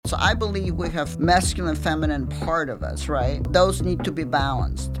So I believe we have masculine, feminine part of us, right? Those need to be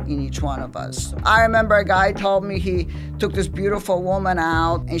balanced in each one of us. I remember a guy told me he took this beautiful woman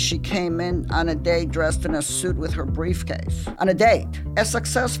out and she came in on a date dressed in a suit with her briefcase. On a date. A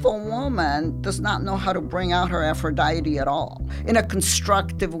successful woman does not know how to bring out her Aphrodite at all in a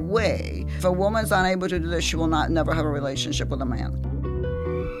constructive way. If a woman's unable to do this, she will never have a relationship with a man.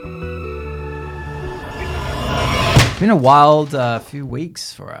 It's been a wild few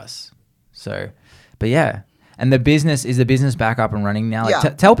weeks for us. So, but yeah. And the business back up and running now?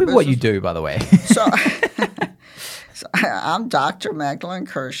 Like, tell people what you do, by the way. So I'm Dr. Magdalena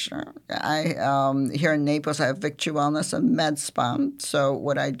Kerschner. Here in Naples, I have Victory Wellness and Med Spa. So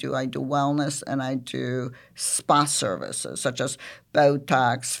what I do wellness and I do spa services, such as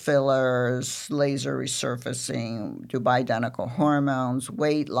Botox, fillers, laser resurfacing, do bioidentical hormones,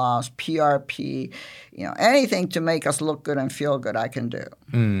 weight loss, PRP, anything to make us look good and feel good I can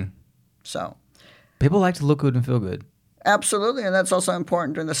do. So people like to look good and feel good. Absolutely, and that's also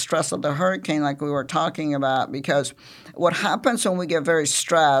important during the stress of the hurricane like we were talking about, because what happens when we get very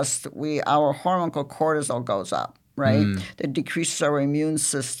stressed, our hormone called cortisol goes up, right? That decreases our immune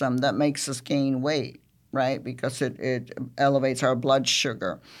system, that makes us gain weight, right? Because it elevates our blood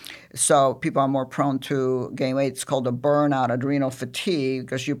sugar. So people are more prone to gain weight. It's called a burnout, adrenal fatigue,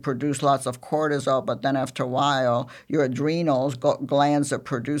 because you produce lots of cortisol, but then after a while, your adrenals, glands that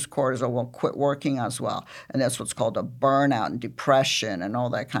produce cortisol, will quit working as well. And that's what's called a burnout and depression and all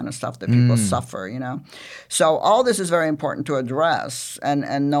that kind of stuff that people suffer, So all this is very important to address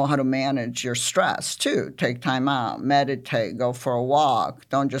and know how to manage your stress, too. Take time out, meditate, go for a walk.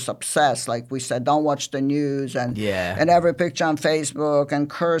 Don't just obsess. Like we said, don't watch the news and every picture on Facebook and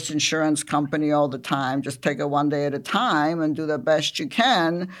curse insurance company all the time. Just take it one day at a time and do the best you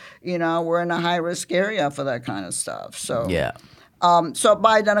can. We're in a high-risk area for that kind of stuff. So so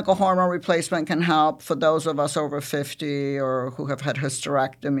bioidentical hormone replacement can help for those of us over 50 or who have had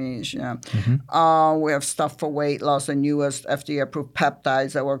hysterectomies. We have stuff for weight loss, the newest FDA-approved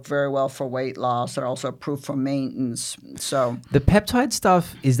peptides that work very well for weight loss. They're also approved for maintenance. So the peptide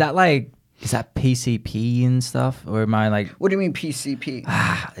stuff, is that PCP and stuff? Or am I like... What do you mean PCP?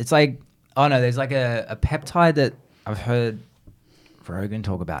 It's like... Oh, no, there's like a peptide that I've heard Rogan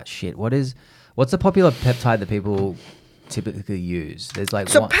talk about. Shit, what's the popular peptide that people typically use? There's like...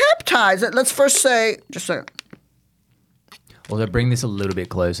 Peptides, let's first say... Just a... Also, bring this a little bit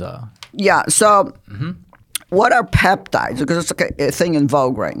closer. Yeah, so... What are peptides? Because it's like a thing in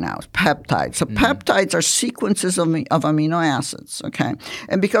vogue right now. It's peptides. So peptides are sequences of amino acids, okay?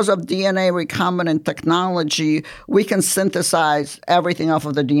 And because of DNA recombinant technology, we can synthesize everything off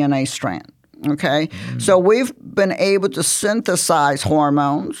of the DNA strand, okay? So we've been able to synthesize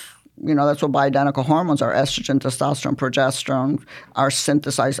hormones. That's what bioidentical hormones are. Estrogen, testosterone, progesterone are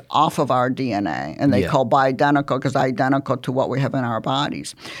synthesized off of our DNA. And they call bioidentical because identical to what we have in our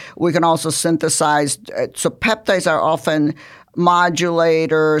bodies. We can also synthesize, so peptides are often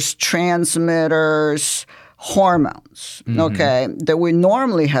modulators, transmitters, hormones, okay, that we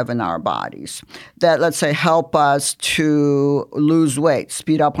normally have in our bodies that, let's say, help us to lose weight,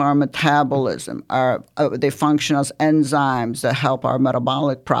 speed up our metabolism. They function as enzymes that help our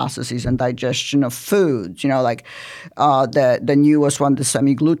metabolic processes and digestion of foods, like the newest one, the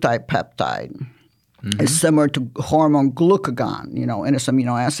semaglutide peptide. Is similar to hormone glucagon, in its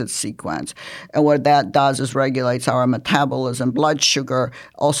amino acid sequence. And what that does is regulates our metabolism, blood sugar,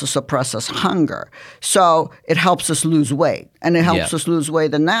 also suppresses hunger. So it helps us lose weight. And it helps us lose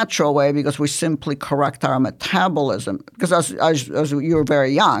weight the natural way because we simply correct our metabolism. Because as you're very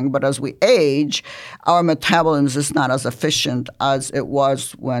young, but as we age, our metabolism is not as efficient as it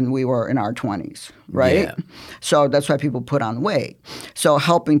was when we were in our 20s, right? Yeah. So that's why people put on weight. So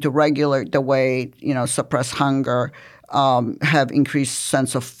helping to regulate the weight, suppress hunger, have increased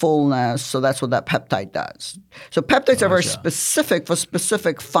sense of fullness. So that's what that peptide does. So peptides are very specific for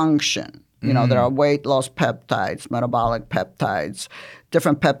specific function. There are weight loss peptides, metabolic peptides,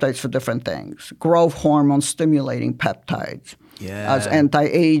 different peptides for different things. Growth hormone stimulating peptides as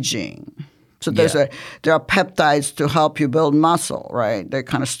anti-aging. So there are peptides to help you build muscle, right? They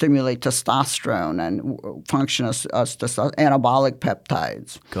kind of stimulate testosterone and function as anabolic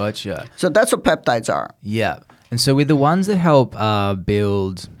peptides. Gotcha. So that's what peptides are. Yeah. And so with the ones that help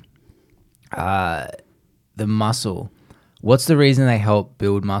build the muscle, what's the reason they help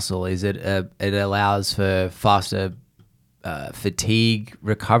build muscle? Is it it allows for faster fatigue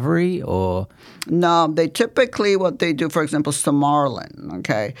recovery, or? No, they typically, what they do, for example, Stimulin,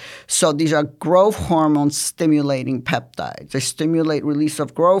 okay? So these are growth hormone stimulating peptides. They stimulate release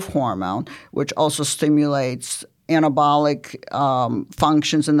of growth hormone, which also stimulates anabolic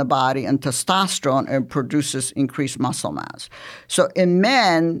functions in the body, and testosterone, and produces increased muscle mass. So in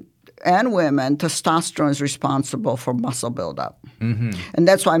men and women, testosterone is responsible for muscle buildup. Mm-hmm. And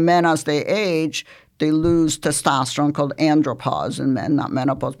that's why men, as they age, they lose testosterone, called andropause in men, not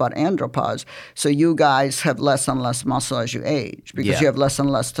menopause, but andropause. So you guys have less and less muscle as you age because you have less and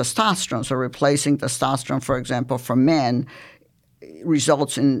less testosterone. So replacing testosterone, for example, for men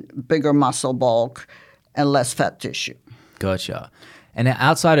results in bigger muscle bulk and less fat tissue. Gotcha. And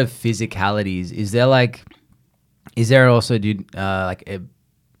outside of physicalities, is there also like a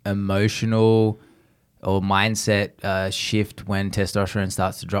emotional or mindset shift when testosterone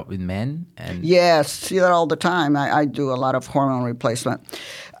starts to drop with men? And yes, see that all the time. I do a lot of hormone replacement.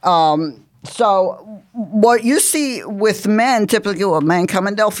 So what you see with men, typically when men come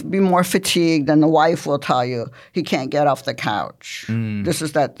in, they'll be more fatigued, and the wife will tell you he can't get off the couch. This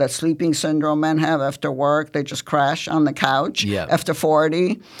is that sleeping syndrome men have after work. They just crash on the couch after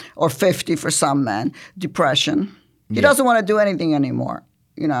 40 or 50 for some men. Depression. He doesn't want to do anything anymore.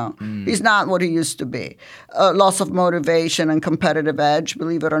 He's not what he used to be. Loss of motivation and competitive edge,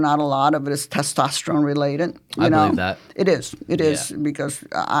 believe it or not, a lot of it is testosterone related. I believe that. It is. It is because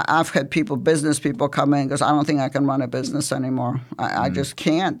I've had business people come in because I don't think I can run a business anymore. I just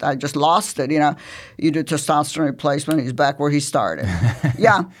can't. I just lost it. You do testosterone replacement, he's back where he started.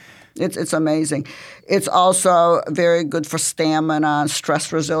 Yeah. It's amazing. It's also very good for stamina,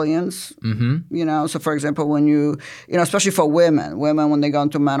 stress resilience. Mm-hmm. So for example, when especially for women when they go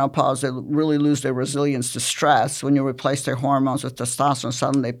into menopause, they really lose their resilience to stress. When you replace their hormones with testosterone,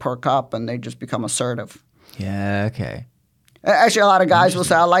 suddenly they perk up and they just become assertive. Yeah. Okay. Actually, a lot of guys will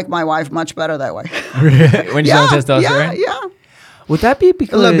say, "I like my wife much better that way." When she's on testosterone. Yeah. Would that be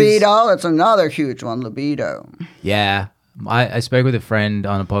because libido? That's another huge one. Libido. Yeah. I spoke with a friend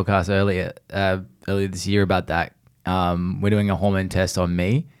on a podcast earlier this year about that. We're doing a hormone test on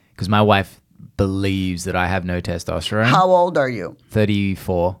me because my wife believes that I have no testosterone. How old are you?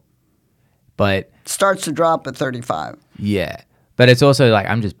 34. But starts to drop at 35. Yeah. But it's also like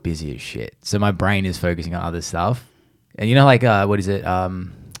I'm just busy as shit. So my brain is focusing on other stuff. And what is it?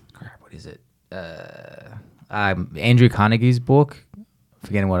 Andrew Carnegie's book.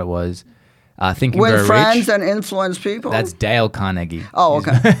 Forgetting what it was. Think and Grow Rich. Win friends and influence people? That's Dale Carnegie. Oh,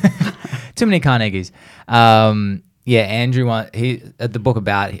 okay. Too many Carnegies. Andrew, the book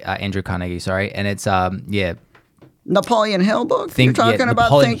about Andrew Carnegie, sorry. And it's, Napoleon Hill book? You're talking about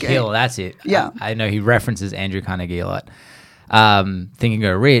Napoleon Hill, that's it. Yeah. I know he references Andrew Carnegie a lot. Think and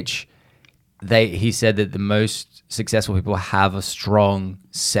Grow Rich, he said that the most successful people have a strong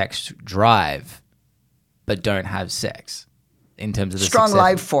sex drive, but don't have sex. In terms of the strong success.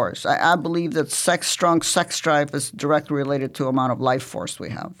 Life force. I believe that strong sex drive is directly related to the amount of life force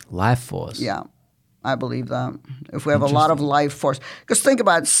we have. Life force? Yeah, I believe that. If we have a lot of life force. Because think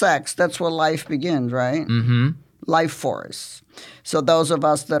about sex, that's where life begins, right? Mm-hmm. Life force. So those of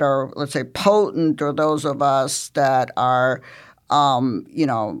us that are, let's say, potent, or those of us that are,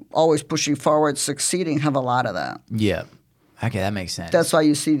 always pushing forward, succeeding, have a lot of that. Yeah. Okay, that makes sense. That's why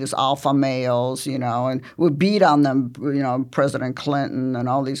you see these alpha males, and we beat on them, President Clinton and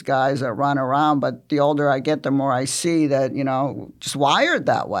all these guys that run around. But the older I get, the more I see that, just wired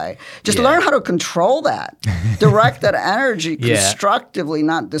that way. Just learn how to control that. Direct that energy constructively,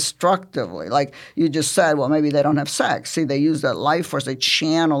 not destructively. Like you just said, well, maybe they don't have sex. See, they use that life force. They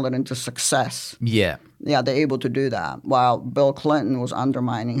channel it into success. Yeah. Yeah, they're able to do that. While Bill Clinton was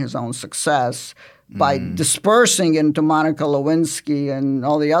undermining his own success by dispersing into Monica Lewinsky and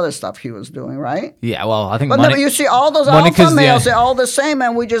all the other stuff he was doing, right? Yeah, well, I think But you see all those alpha males, they're all the same,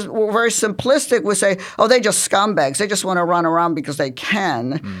 and we're very simplistic. We say, oh, they're just scumbags. They just want to run around because they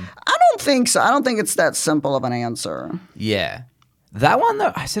can. I don't think so. I don't think it's that simple of an answer. Yeah. That one,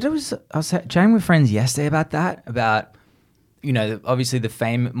 though, I was chatting with friends yesterday about that, obviously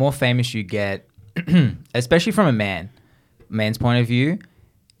the more famous you get, especially from a man's point of view,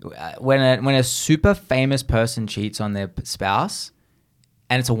 when a super famous person cheats on their spouse,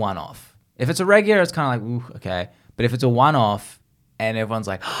 and it's a one-off. If it's a regular, it's kind of like, ooh, okay. But if it's a one-off, and everyone's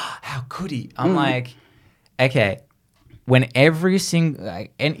like, oh, how could he? I'm like, okay. When every single,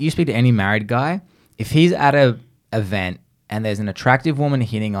 and you speak to any married guy, if he's at a event and there's an attractive woman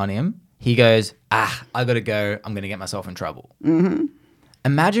hitting on him, he goes, I gotta go. I'm gonna get myself in trouble. Mm-hmm.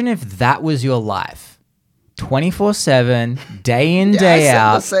 Imagine if that was your life. 24/7, day in, day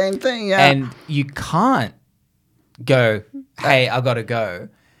out. The same thing, yeah. And you can't go, hey, I gotta go.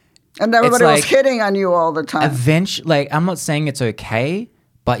 And everybody was hitting on you all the time. Eventually, I'm not saying it's okay,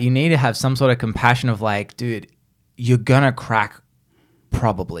 but you need to have some sort of compassion of like, dude, you're gonna crack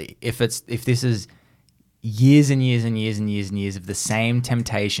probably. If this is years and years and years and years and years of the same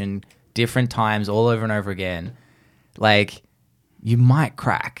temptation, different times, all over and over again, like you might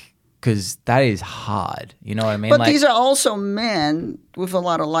crack. Because that is hard. You know what I mean? But these are also men with a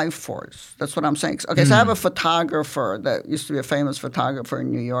lot of life force. That's what I'm saying. Okay, so I have a photographer that used to be a famous photographer in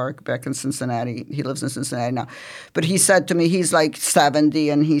New York, back in Cincinnati. He lives in Cincinnati now. But he said to me, he's like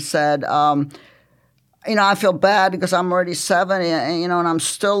 70, and he said, I feel bad because I'm already 70, and I'm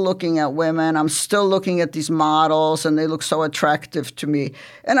still looking at women. I'm still looking at these models, and they look so attractive to me.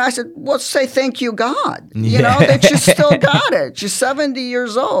 And I said, well, say thank you, God, that you still got it. You're 70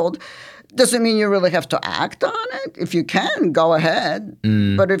 years old. Doesn't mean you really have to act on it. If you can, go ahead.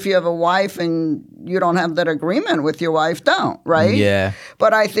 But if you have a wife and you don't have that agreement with your wife, don't, right? Yeah.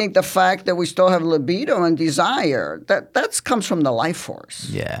 But I think the fact that we still have libido and desire, that comes from the life force.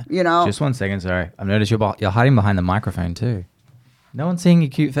 Yeah. Just 1 second, sorry. I've noticed you're hiding behind the microphone too. No one's seeing your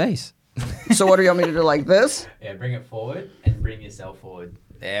cute face. So what do you want me to do, like this? Yeah, bring it forward and bring yourself forward.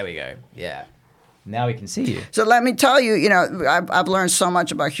 There we go. Yeah. Now we can see you. So let me tell you, I've learned so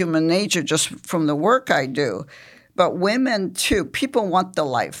much about human nature just from the work I do. But women, too, people want the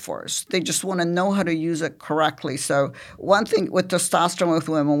life force. They just want to know how to use it correctly. So one thing with testosterone with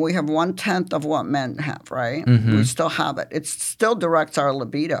women, we have 1/10 of what men have, right? Mm-hmm. We still have it. It still directs our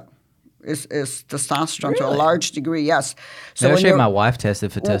libido. Is testosterone to a large degree, yes. So when my wife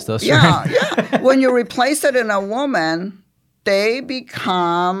tested for testosterone. Yeah. When you replace it in a woman, they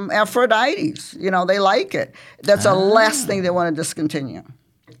become Aphrodites. They like it. That's the last thing they want to discontinue.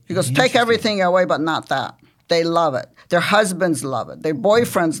 Because take everything away, but not that. They love it. Their husbands love it. Their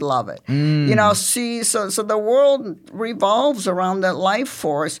boyfriends love it. So the world revolves around that life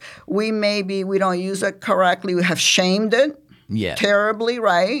force. We don't use it correctly. We have shamed it. Yeah. Terribly,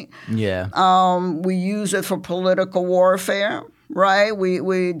 right? Yeah. We use it for political warfare. Right?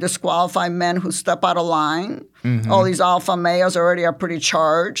 We disqualify men who step out of line. Mm-hmm. All these alpha males already are pretty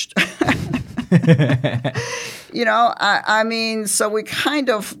charged. So we kind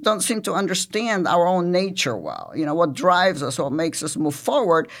of don't seem to understand our own nature well. What drives us, what makes us move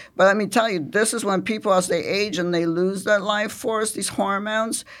forward. But let me tell you, this is when people, as they age and they lose that life force, these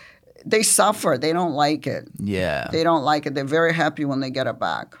hormones, they suffer. They don't like it. Yeah. They don't like it. They're very happy when they get it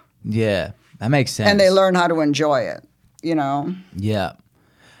back. Yeah, that makes sense. And they learn how to enjoy it. Yeah.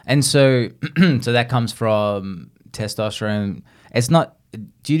 And so that comes from testosterone. It's not,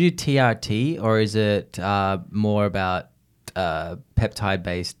 do you do TRT or is it more about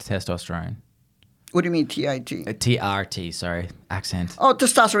peptide-based testosterone? What do you mean TIT? TRT, sorry, accent. Oh,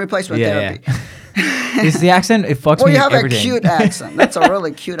 testosterone replacement therapy. Yeah. It's the accent, it fucks me Well, you have everything. a cute accent. That's a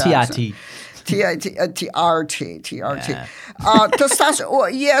really cute accent. TRT. TRT. Yeah. Testosterone. Well,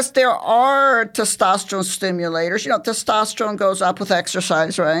 yes, there are testosterone stimulators. Testosterone goes up with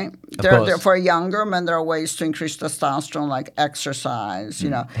exercise, right? For younger men, there are ways to increase testosterone, like exercise.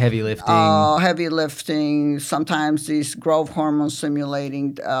 Heavy lifting. Heavy lifting. Sometimes these growth hormone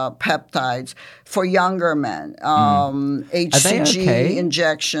stimulating peptides for younger men. HCG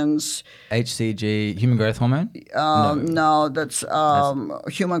injections. HCG, human growth hormone? No, that's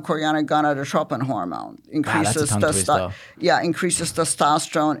human chorionic gonadotropin hormone. Increases increases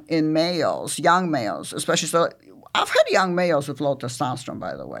testosterone in males, young males, especially. So I've had young males with low testosterone,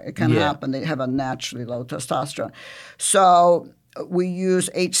 by the way. It can happen. They have a naturally low testosterone. So we use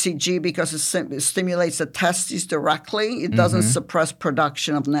HCG because it stimulates the testes directly. It doesn't suppress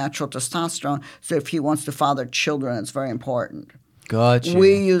production of natural testosterone. So if he wants to father children, it's very important. Gotcha.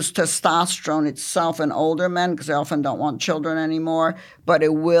 We use testosterone itself in older men because they often don't want children anymore, but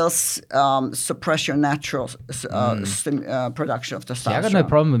it will suppress your natural production of testosterone. Yeah, I got no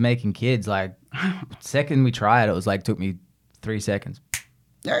problem with making kids. Like, second we tried, it was like took me 3 seconds.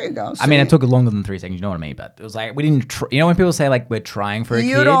 There you go. I mean, it took longer than 3 seconds. You know what I mean? But it was like we didn't. When people say like we're trying for a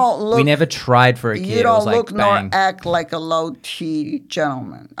kid, we never tried for a kid. You don't look bang. nor act like a low T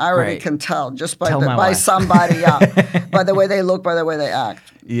gentleman. I already can tell just by somebody, by the way they look, by the way they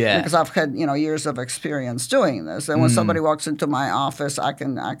act. Yeah. Because I've had years of experience doing this, and when somebody walks into my office, I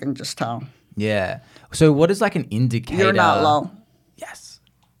can just tell. Yeah. So what is like an indicator? You're not low. Yes.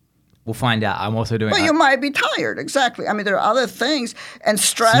 We'll find out. I'm also doing. But you might be tired. Exactly. I mean, there are other things, and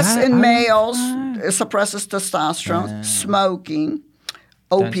stress in males suppresses testosterone. Smoking,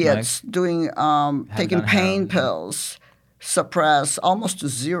 opiates, taking pain pills, suppress almost to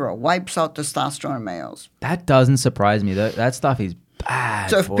zero. Wipes out testosterone in males. That doesn't surprise me. That stuff is bad.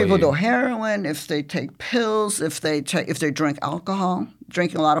 So if people do heroin, if they take pills, if they drink alcohol,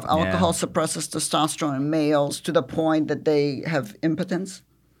 drinking a lot of alcohol suppresses testosterone in males to the point that they have impotence.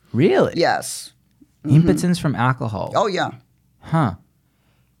 Really? Yes. Impotence from alcohol? Oh, yeah. Huh.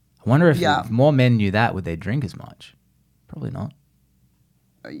 I wonder if Yeah. more men knew that, would they drink as much? Probably not.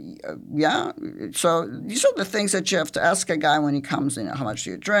 Yeah. So these are the things that you have to ask a guy when he comes in. How much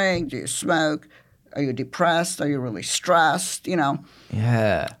do you drink? Do you smoke? Are you depressed? Are you really stressed?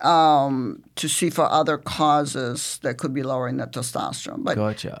 Yeah. To see for other causes that could be lowering the testosterone.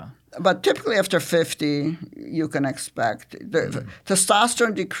 Gotcha. But typically after 50, you can expect the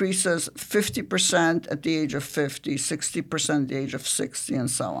testosterone decreases 50% at the age of 50, 60% at the age of 60, and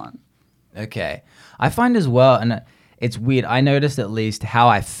so on. Okay. I find as well, and it's weird, I noticed at least how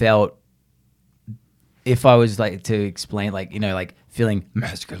I felt if I was like to explain, like, like feeling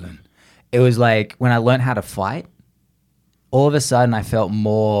masculine. It was like when I learned how to fight, all of a sudden I felt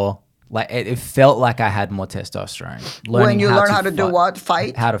more like it felt like I had more testosterone. When you learn how to do what?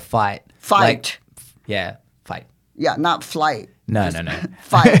 Fight? How to fight. Fight. Fight. Yeah, not flight. No.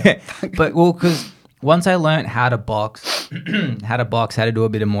 Fight. But because once I learned how to box, how to do a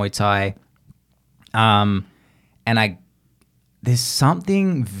bit of Muay Thai, and there's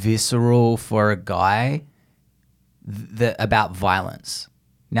something visceral for a guy about violence.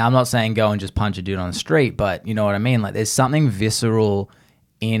 Now, I'm not saying go and just punch a dude on the street, but you know what I mean? Like, there's something visceral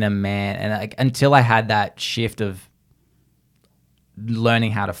in a man. And like, until I had that shift of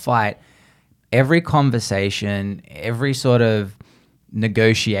learning how to fight, every conversation, every sort of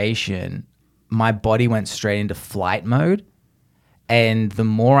negotiation, my body went straight into flight mode. And the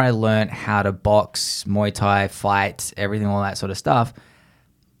more I learned how to box, Muay Thai, fight, everything, all that sort of stuff,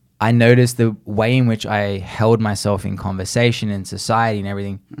 I noticed the way in which I held myself in conversation in society and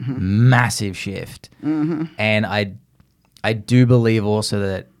everything, massive shift. And I do believe also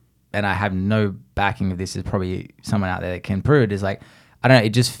that, and I have no backing of this, is probably someone out there that can prove it, is like, I don't know,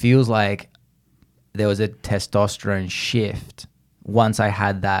 it just feels like there was a testosterone shift once I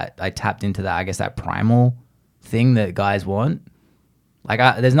had that, I tapped into that, I guess that primal thing that guys want. Like,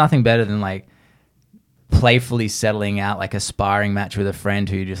 there's nothing better than like playfully settling out like a sparring match with a friend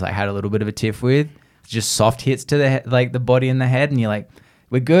who you just like had a little bit of a tiff with, just soft hits to the like the body and the head, and you're like,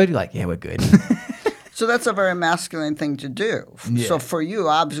 we're good. You're like, yeah, we're good. So that's a very masculine thing to do. Yeah. So for you,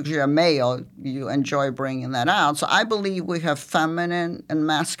 obviously you're a male, you enjoy bringing that out. So I believe we have feminine and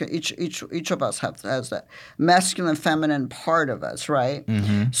masculine. Each of us has that masculine, feminine part of us, right?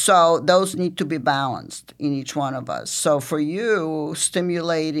 So those need to be balanced in each one of us. So for you,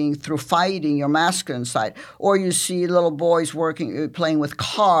 stimulating through fighting your masculine side, or you see little boys playing with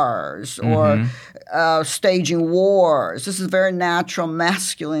cars, or staging wars. This is a very natural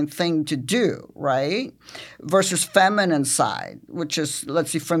masculine thing to do, right? Versus feminine side, which is,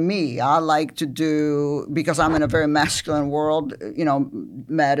 let's see, for me, I like to do, because I'm in a very masculine world,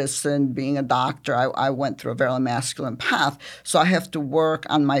 medicine, being a doctor, I went through a very masculine path. So I have to work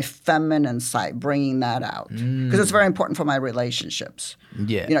on my feminine side, bringing that out. Because it's very important for my relationships.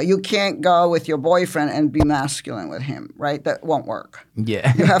 Yeah. You can't go with your boyfriend and be masculine with him, right? That won't work.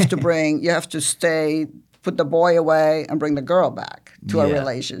 Yeah. You have to stay, put the boy away and bring the girl back to a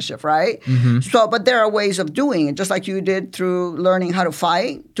relationship, right? So, but there are ways of doing it, just like you did through learning how to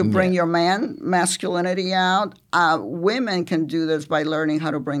fight, to bring your masculinity out. Women can do this by learning how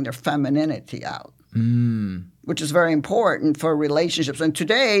to bring their femininity out, which is very important for relationships. And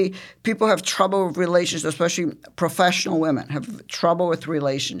today, people have trouble with relationships, especially professional women have trouble with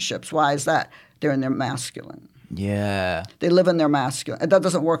relationships. Why is that? They're in their masculine. Yeah. They live in their masculine. That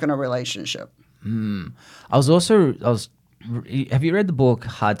doesn't work in a relationship. Have you read the book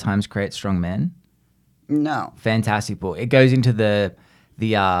Hard Times Create Strong Men? No. Fantastic book. It goes into the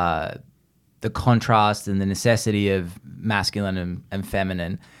contrast and the necessity of masculine and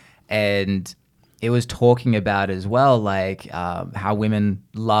feminine, and it was talking about as well, like how women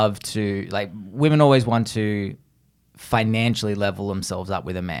women always want to financially level themselves up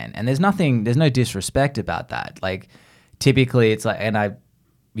with a man, and there's no disrespect about that. Like, typically it's like, and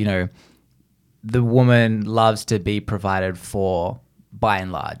the woman loves to be provided for by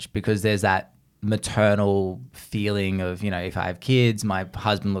and large, because there's that maternal feeling of, if I have kids, my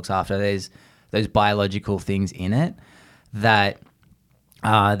husband looks after. There's those biological things in it that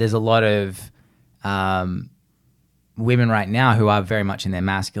there's a lot of women right now who are very much in their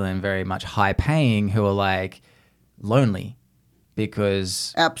masculine, very much high paying, who are like lonely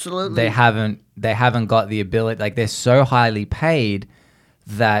because absolutely they haven't got the ability, like they're so highly paid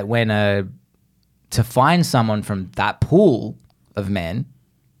that to find someone from that pool of men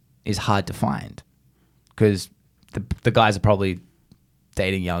is hard to find, because the guys are probably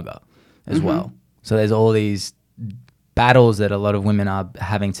dating younger as well. So there's all these battles that a lot of women are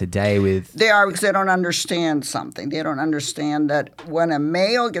having today with. They are, because they don't understand something. They don't understand that when a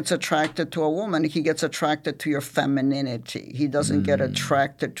male gets attracted to a woman, he gets attracted to your femininity. He doesn't get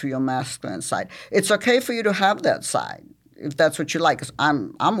attracted to your masculine side. It's okay for you to have that side if that's what you like. 'Cause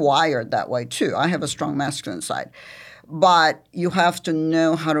I'm wired that way too. I have a strong masculine side. But you have to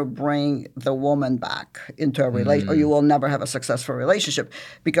know how to bring the woman back into a relationship, or you will never have a successful relationship,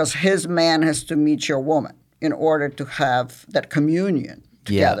 because his man has to meet your woman in order to have that communion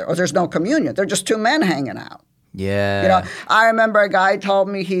together. Or there's no communion. They're just two men hanging out. Yeah. You know, I remember a guy told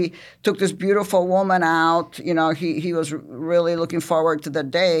me he took this beautiful woman out. You know, he was really looking forward to the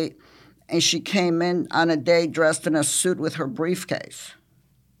date, and she came in on a date dressed in a suit with her briefcase.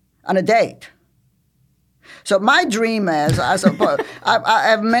 On a date. So my dream is, I suppose, I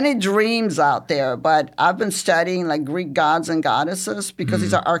have many dreams out there, but I've been studying like Greek gods and goddesses, because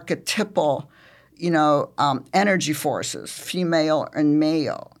these are archetypal, energy forces, female and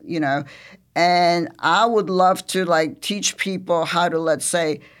male, And I would love to like teach people how to, let's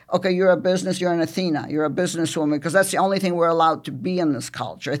say, okay, you're an Athena, you're a businesswoman, because that's the only thing we're allowed to be in this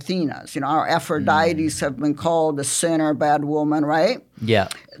culture, Athenas. Our Aphrodites have been called the sinner, bad woman, right? Yeah.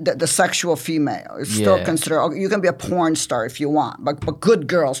 The sexual female is still considered, you can be a porn star if you want, but good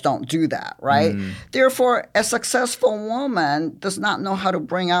girls don't do that, right? Therefore, a successful woman does not know how to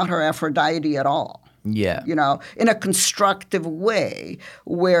bring out her Aphrodite at all. Yeah. In a constructive way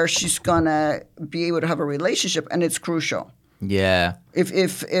where she's going to be able to have a relationship, and it's crucial. Yeah.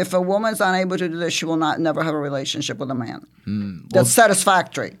 If a woman's unable to do this, she will never have a relationship with a man. That's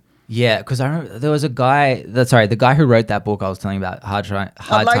satisfactory. Yeah, because I remember there was a guy. The guy who wrote that book I was telling you about, Hard Times.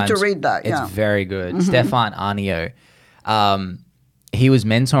 I'd like to read that. It's very good. Stefan Arnio. He was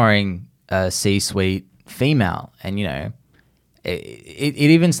mentoring a C-suite female, and it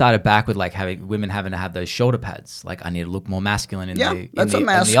even started back with like women having to have those shoulder pads. Like, I need to look more masculine in the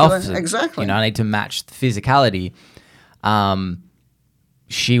office. Exactly. I need to match the physicality.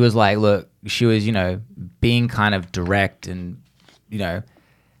 She was like, look, she was, being kind of direct and,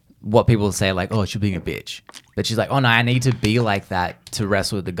 what people say, like, oh, she's being a bitch. But she's like, oh, no, I need to be like that to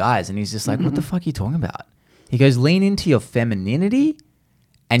wrestle with the guys. And he's just like, what the fuck are you talking about? He goes, lean into your femininity,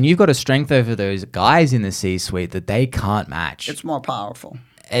 and you've got a strength over those guys in the C-suite that they can't match. It's more powerful.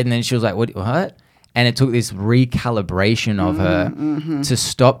 And then she was like, what? And it took this recalibration of her to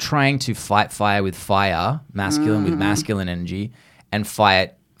stop trying to fight fire with fire, masculine with masculine energy, and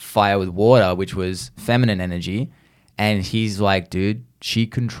fight fire with water, which was feminine energy. And he's like, dude, she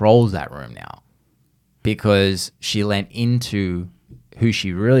controls that room now, because she leant into who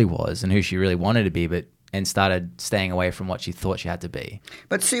she really was and who she really wanted to be, and started staying away from what she thought she had to be.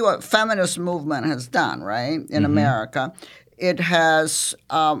 But see what feminist movement has done, right, in America. It has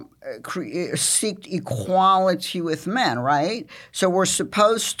seeked equality with men, right? So we're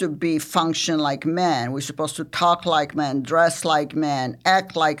supposed to function like men. We're supposed to talk like men, dress like men,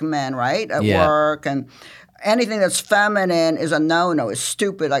 act like men, right, at work. And anything that's feminine is a no-no. It's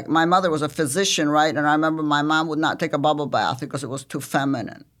stupid. Like, my mother was a physician, right? And I remember my mom would not take a bubble bath because it was too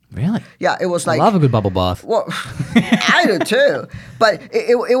feminine. Really? Yeah, it was like... I love a good bubble bath. Well, I do too. But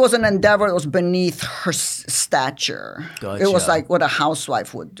it was an endeavor that was beneath her stature. Gotcha. It was like what a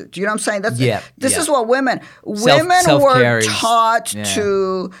housewife would do. Do you know what I'm saying? This is what women Self-care were taught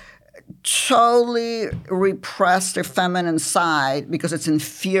to totally repress their feminine side because it's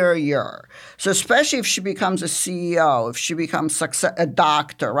inferior. So especially if she becomes a CEO, if she becomes a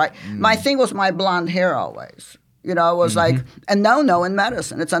doctor, right? My thing was my blonde hair always. It was like a no-no in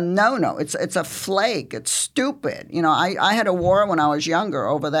medicine. It's a no-no. It's a flake. It's stupid. I had a war when I was younger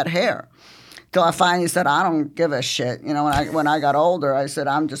over that hair. Till I finally said, I don't give a shit. When I got older, I said,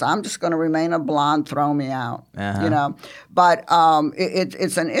 I'm just going to remain a blonde. Throw me out. But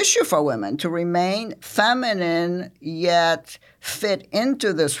it's an issue for women to remain feminine yet fit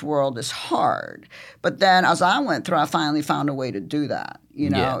into this world is hard. But then as I went through, I finally found a way to do that.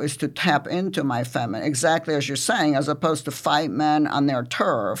 Is to tap into my feminine, exactly as you're saying, as opposed to fight men on their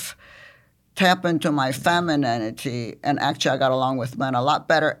turf. Tap into my femininity, and actually I got along with men a lot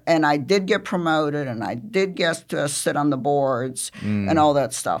better, and I did get promoted, and I did get to sit on the boards and all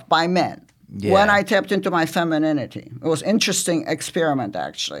that stuff by men. When I tapped into my femininity. It was an interesting experiment,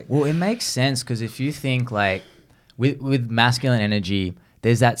 actually. Well, it makes sense, because if you think like with masculine energy,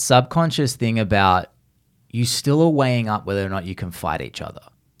 there's that subconscious thing about you still are weighing up whether or not you can fight each other.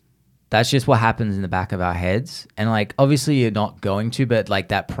 That's just what happens in the back of our heads. And like, obviously you're not going to, but like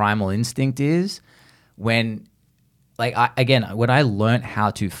that primal instinct is when, like, when I learned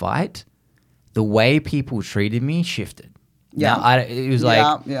how to fight, the way people treated me shifted. Yeah. Now, it was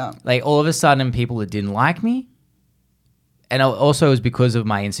like, like all of a sudden people that didn't like me and also it was because of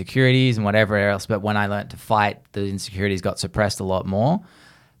my insecurities and whatever else. But when I learned to fight, the insecurities got suppressed a lot more.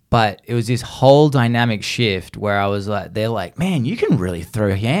 But it was this whole dynamic shift where I was like, they're like, man, you can really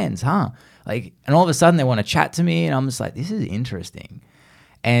throw hands, huh? Like, and all of a sudden they want to chat to me, and I'm just like, this is interesting.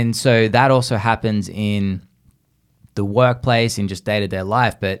 And so that also happens in the workplace, in just day-to-day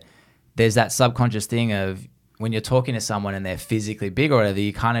life. But there's that subconscious thing of when you're talking to someone and they're physically big or whatever,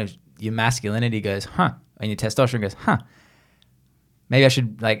 you kind of, your masculinity goes, huh? And your testosterone goes, huh? Maybe I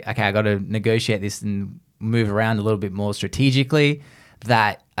should, like, okay, I got to negotiate this and move around a little bit more strategically.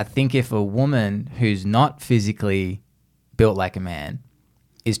 That I think if a woman who's not physically built like a man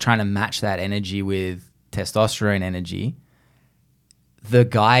is trying to match that energy with testosterone energy, the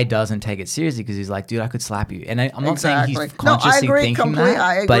guy doesn't take it seriously because he's like, dude, I could slap you. And I'm not saying he's consciously thinking that.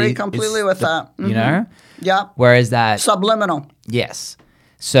 I agree completely with that. You know? Yeah. Whereas that... Subliminal. Yes.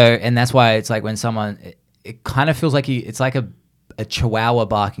 So, and that's why it's like when someone... It kind of feels like it's like a chihuahua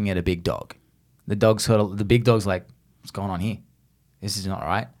barking at a big dog. The big dog's like, what's going on here? This is not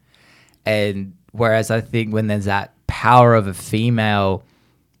right. And whereas I think when there's that power of a female...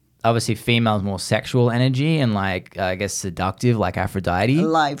 Obviously, female is more sexual energy and like, I guess, seductive, like Aphrodite.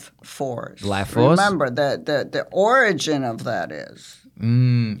 Life force. Life force. Remember, the origin of that is.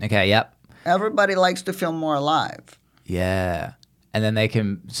 Okay, yep. Everybody likes to feel more alive. Yeah. And then they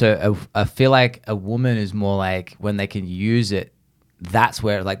can, so I feel like a woman is more like when they can use it, that's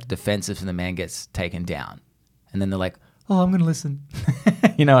where like the defensive from the man gets taken down. And then they're like, oh, I'm going to listen.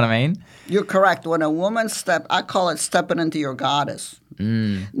 You know what I mean? You're correct. When a woman I call it stepping into your goddess.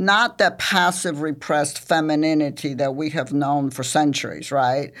 Not that passive, repressed femininity that we have known for centuries,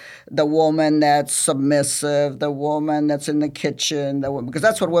 right? The woman that's submissive, the woman that's in the kitchen, because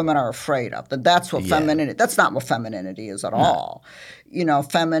that's what women are afraid of. That's what femininity. That's not what femininity is at all. You know,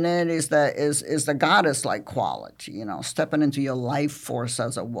 femininity is the goddess-like quality. You know, stepping into your life force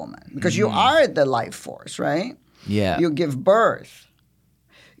as a woman, because you are the life force, right? Yeah. You give birth.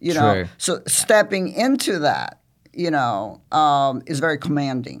 You know, so stepping into that, you know, is very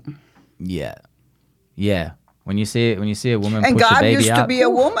commanding. Yeah. Yeah. When you see a woman and push God a baby used to out, be a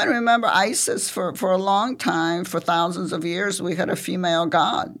woman. Remember Isis for a long time, for thousands of years, we had a female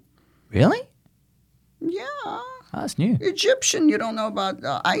god. Really? Yeah. Oh, that's new. Egyptian. You don't know about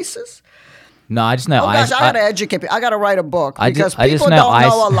Isis? No, I just know. Oh gosh, I gotta educate people. I gotta write a book because people don't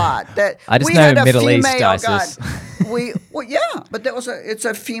know a lot. That I just we know had a Middle East female ISIS. God. Yeah, but it's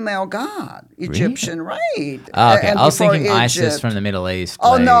a female god, Egyptian, right? Oh, okay, And I was before thinking ISIS Egypt- from the Middle East.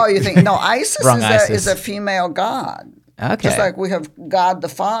 Oh like- no, you think no? ISIS, Wrong is, ISIS. is a female god. Okay. Just like we have God the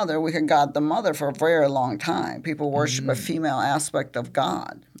Father, we have God the Mother for a very long time. People worship a female aspect of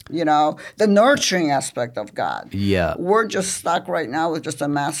God, you know, the nurturing aspect of God. Yeah. We're just stuck right now with just a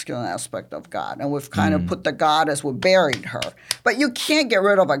masculine aspect of God. And we've kind of put the goddess, we buried her. But you can't get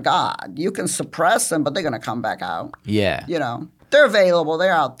rid of a god. You can suppress them, but they're going to come back out. Yeah. You know, they're available.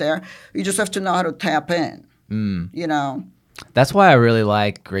 They're out there. You just have to know how to tap in, you know. That's why I really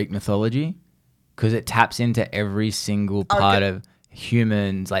like Greek mythology. Because it taps into every single part of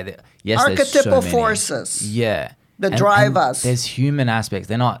humans. Like, yes, archetypal there's so many. forces. Yeah. That drive us. There's human aspects.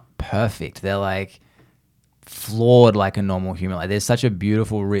 They're not perfect. They're like flawed like a normal human. Like there's such a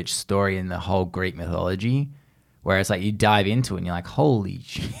beautiful, rich story in the whole Greek mythology where it's like you dive into it and you're like, holy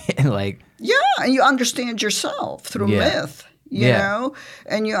shit. Like, yeah, and you understand yourself through myth. You know,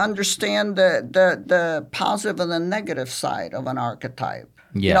 and you understand the positive and the negative side of an archetype.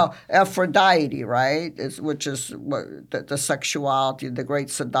 Yeah. You know, Aphrodite, right, which is the sexuality, the great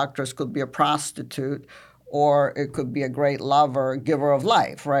seductress could be a prostitute or it could be a great lover, giver of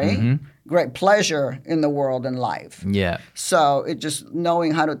life, right? Mm-hmm. Great pleasure in the world and life. Yeah. So it just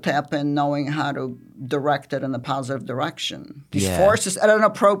knowing how to tap in, knowing how to direct it in a positive direction. These forces at an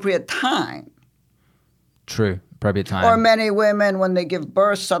appropriate time. True. Appropriate time. Or many women, when they give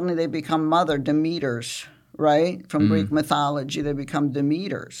birth, suddenly they become mother Demeters, right? From Greek mythology, they become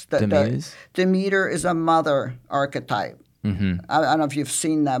Demeters. Demeter is a mother archetype. Mm-hmm. I don't know if you've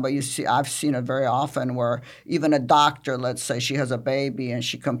seen that, but I've seen it very often where even a doctor, let's say she has a baby and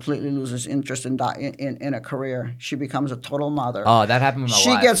she completely loses interest in a career. She becomes a total mother. Oh, that happened with my wife.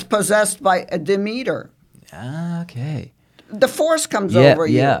 She gets possessed by a Demeter. Okay. The force comes over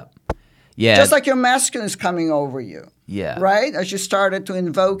you. Yeah. Just like your masculine is coming over you. Yeah. Right? As you started to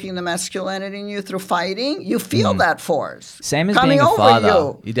invoking the masculinity in you through fighting, you feel that force. Same as coming being a over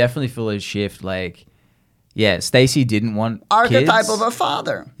father. You definitely feel a shift. Like, yeah, Stacey didn't want archetype kids. of a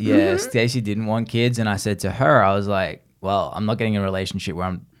father. Yeah, Stacey didn't want kids. And I said to her, I was like, well, I'm not getting in a relationship where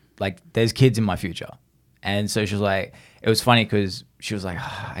I'm like, there's kids in my future. And so she was like, it was funny because she was like,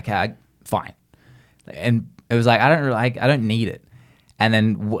 okay, fine. And It was like, I don't need it. And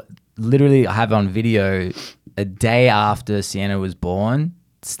then literally I have on video a day after Sienna was born,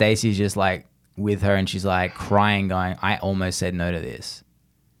 Stacey's just like with her and she's like crying going, I almost said no to this.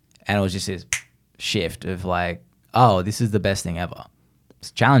 And it was just this shift of like, oh, this is the best thing ever. It's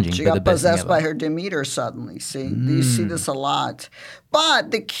challenging, she but got the best possessed thing by ever. her Demeter suddenly. See, you see this a lot.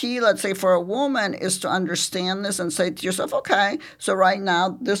 But the key, let's say, for a woman is to understand this and say to yourself, okay, so right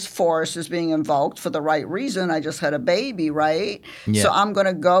now this force is being invoked for the right reason. I just had a baby, right? Yeah. So I'm going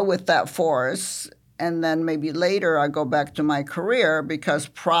to go with that force. And then maybe later I go back to my career because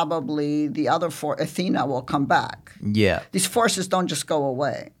probably the other Athena will come back. Yeah. These forces don't just go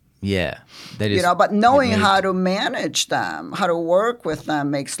away. Yeah. They just But knowing get moved. how to manage them, how to work with them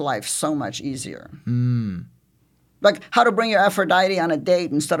makes life so much easier. Like how to bring your Aphrodite on a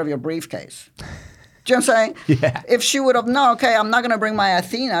date instead of your briefcase. Do you know what I'm saying? Yeah. If she would have known, okay, I'm not going to bring my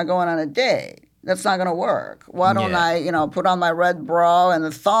Athena going on a date. That's not going to work. Why don't I, put on my red bra and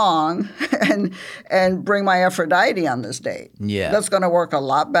the thong and bring my Aphrodite on this date? Yeah. That's going to work a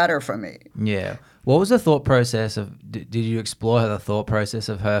lot better for me. Yeah. What was the thought process of, did you explore the thought process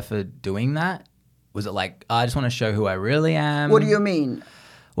of her for doing that? Was it like, I just want to show who I really am? What do you mean?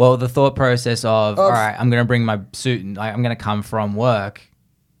 Well, the thought process of all right, I'm going to bring my suit and I'm going to come from work.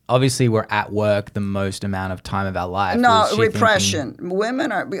 Obviously, we're at work the most amount of time of our life. No, Was she repression.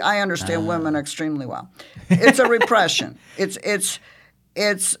 Women are. I understand women extremely well. It's a repression. It's.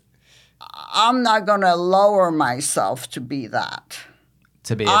 I'm not going to lower myself to be that.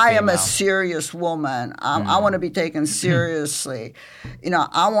 to be a I am a female? serious woman. I want to be taken seriously.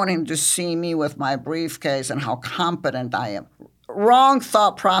 I want him to see me with my briefcase and how competent I am. Wrong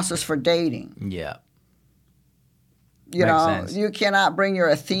thought process for dating. Yeah. You Makes know, sense. you cannot bring your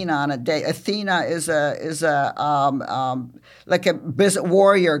Athena on a date. Athena is like a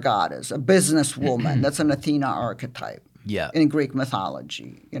warrior goddess, a businesswoman. That's an Athena archetype. Yeah. In Greek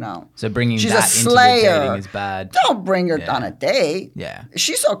mythology, So bringing she's that a into the slayer. dating is bad. Don't bring her on a date. Yeah.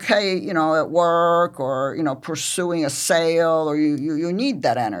 She's okay, at work or pursuing a sale, or you need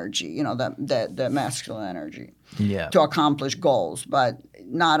that energy, that masculine energy Yeah. to accomplish goals, but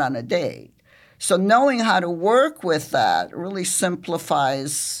not on a date. So knowing how to work with that really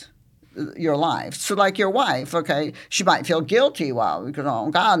simplifies your life. So like your wife, okay, she might feel guilty, because, oh,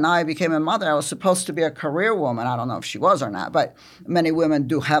 God, now I became a mother. I was supposed to be a career woman. I don't know if she was or not, but many women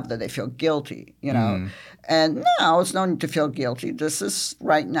do have that. They feel guilty, And no, it's no need to feel guilty. This is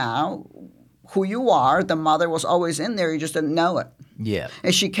right now who you are. The mother was always in there. You just didn't know it. Yeah.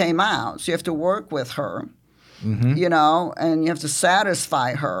 And she came out. So you have to work with her, and you have to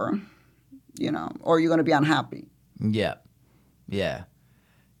satisfy her, or you're going to be unhappy. Yeah. Yeah.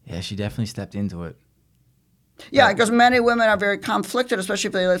 Yeah, she definitely stepped into it. Yeah, because many women are very conflicted, especially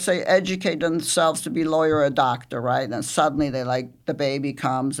if they, let's say, educate themselves to be lawyer or a doctor, right? And then suddenly the baby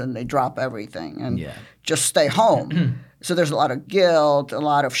comes and they drop everything and just stay home. So there's a lot of guilt, a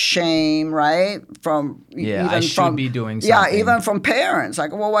lot of shame, right? I should be doing something. Yeah, even from parents.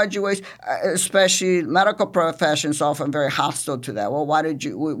 Like, well, why'd you waste? Especially medical professions often very hostile to that. Well, why did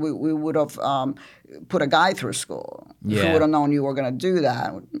you? We would have put a guy through school. Yeah. Who would have known you were going to do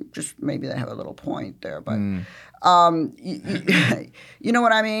that? Just maybe they have a little point there, but you know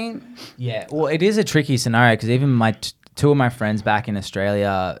what I mean? Yeah. Well, it is a tricky scenario because even two of my friends back in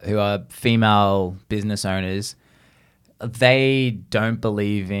Australia who are female business owners, they don't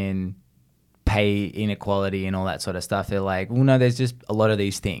believe in pay inequality and all that sort of stuff. They're like, well, no, there's just a lot of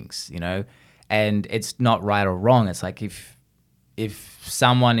these things, and it's not right or wrong. It's like if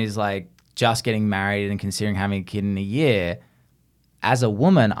someone is like just getting married and considering having a kid in a year, as a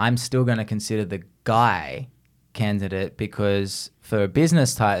woman, I'm still going to consider the guy candidate because for a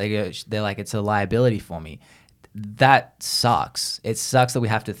business type, they're like, it's a liability for me. That sucks. It sucks that we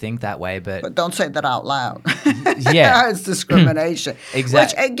have to think that way, but don't say that out loud. Yeah. It's discrimination.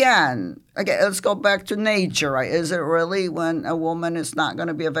 Exactly. Which again, let's go back to nature, right? Is it really when a woman is not going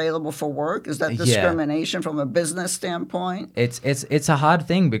to be available for work? Is that discrimination from a business standpoint? It's a hard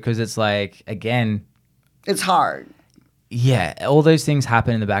thing because it's like, again, it's hard. Yeah, all those things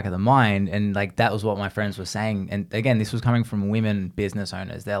happen in the back of the mind, and like that was what my friends were saying. And again, this was coming from women business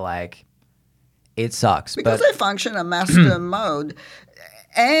owners. They're like, it sucks. Because they function in masculine mode,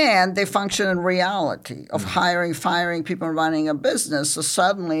 and they function in reality of hiring, firing people and running a business. So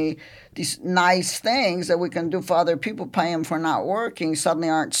suddenly these nice things that we can do for other people, pay them for not working, suddenly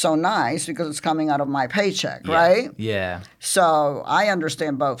aren't so nice because it's coming out of my paycheck, right? Yeah. So I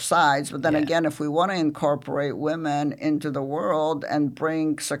understand both sides. But then again, if we want to incorporate women into the world and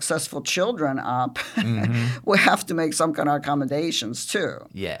bring successful children up, we have to make some kind of accommodations too.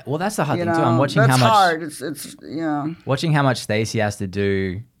 Yeah. Well, that's the hard You thing know, too. I'm watching that's how much hard. It's watching how much Stacey has to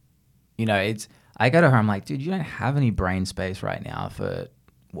do. You know, it's. I go to her. I'm like, dude, you don't have any brain space right now for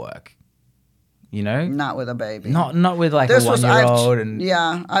work. You know, not with a baby. Not with like This a was 1-year-old. And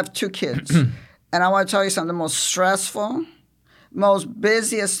I have 2 kids, and I want to tell you something. The most stressful, most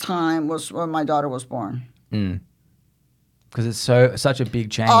busiest time was when my daughter was born. Because it's such a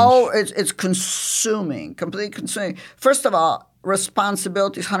big change. Oh, it's consuming, completely consuming. First of all,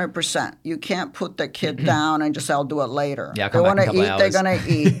 responsibility is 100%. You can't put the kid down and just say, I'll do it later. Yeah, they want to eat, they're going to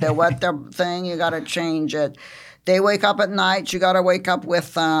eat. They wet their thing, you got to change it. They wake up at night, you got to wake up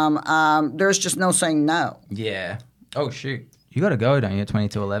with them. There's just no saying no. Yeah. Oh, shoot. You got to go, don't you, at 20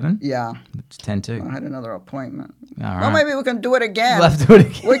 to 11? Yeah. It's 10 to. I had another appointment. All right. Well, maybe we can do it again. We'll have to do it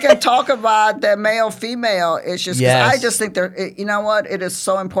again. We can talk about the male-female issues. 'Cause Yes. I just think you know what? It is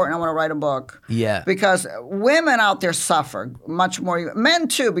so important. I want to write a book. Yeah. Because women out there suffer much more. Men,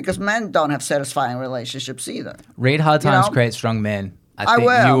 too, because men don't have satisfying relationships either. Read Hard Times know? Create Strong Men. I think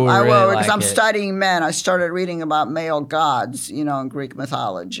will. you will I really will, like because I'm it. studying men. I started reading about male gods, in Greek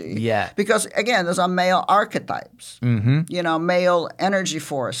mythology. Yeah. Because, again, those are male archetypes. Mm-hmm. Male energy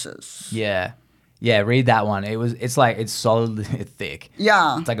forces. Yeah. Yeah, read that one. It's solidly thick.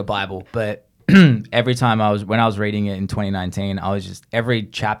 Yeah. It's like a Bible. But every time when I was reading it in 2019, I was just, every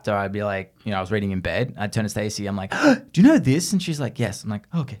chapter I'd be like, I was reading in bed. I'd turn to Stacey. I'm like, do you know this? And she's like, yes. I'm like,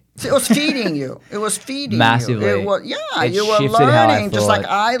 oh, okay. See, it was feeding you. It was feeding Massively. you. It You were shifted how I learning, just like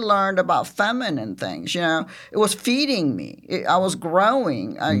thought. I learned about feminine things. It was feeding me. I was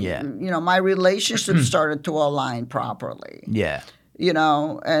growing. My relationships started to align properly. Yeah.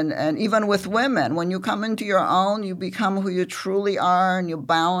 And even with women, when you come into your own, you become who you truly are, and you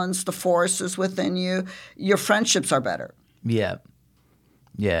balance the forces within you. Your friendships are better. Yeah.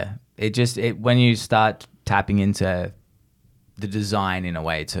 Yeah. When you start tapping into the design in a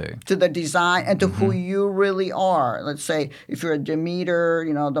way too. To the design and to who you really are. Let's say if you're a Demeter,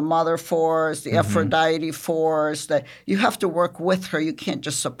 the mother force, the Aphrodite force, that you have to work with her. You can't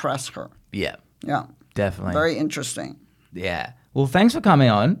just suppress her. Yeah. Yeah. Definitely. Very interesting. Yeah. Well, thanks for coming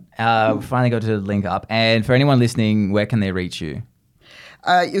on. We finally got to link up. And for anyone listening, where can they reach you?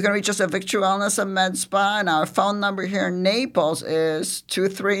 You can reach us at Victory Wellness and Med Spa, and our phone number here in Naples is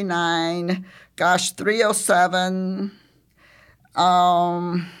 307.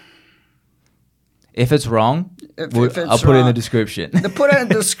 If it's wrong, I'll put it in the description. Put it in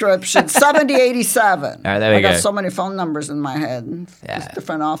the description. 7087. All right, there we go. I got so many phone numbers in my head. Yeah. Just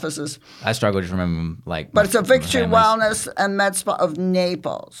different offices. I struggle to remember them. But it's a Victory Wellness and Med Spa of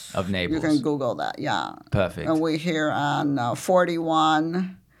Naples. Of Naples. You can Google that, yeah. Perfect. And we're here on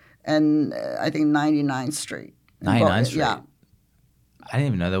 41 and I think 99th Street. 99th Street? Yeah. I didn't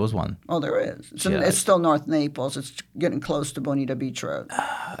even know there was one. Oh, there is. It's still North Naples. It's getting close to Bonita Beach Road.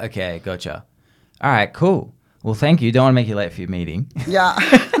 Okay, gotcha. All right, cool. Well, thank you. Don't want to make you late for your meeting. Yeah.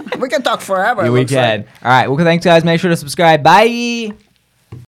 We can talk forever. Yeah, we can. All right. Well, thanks, guys. Make sure to subscribe. Bye.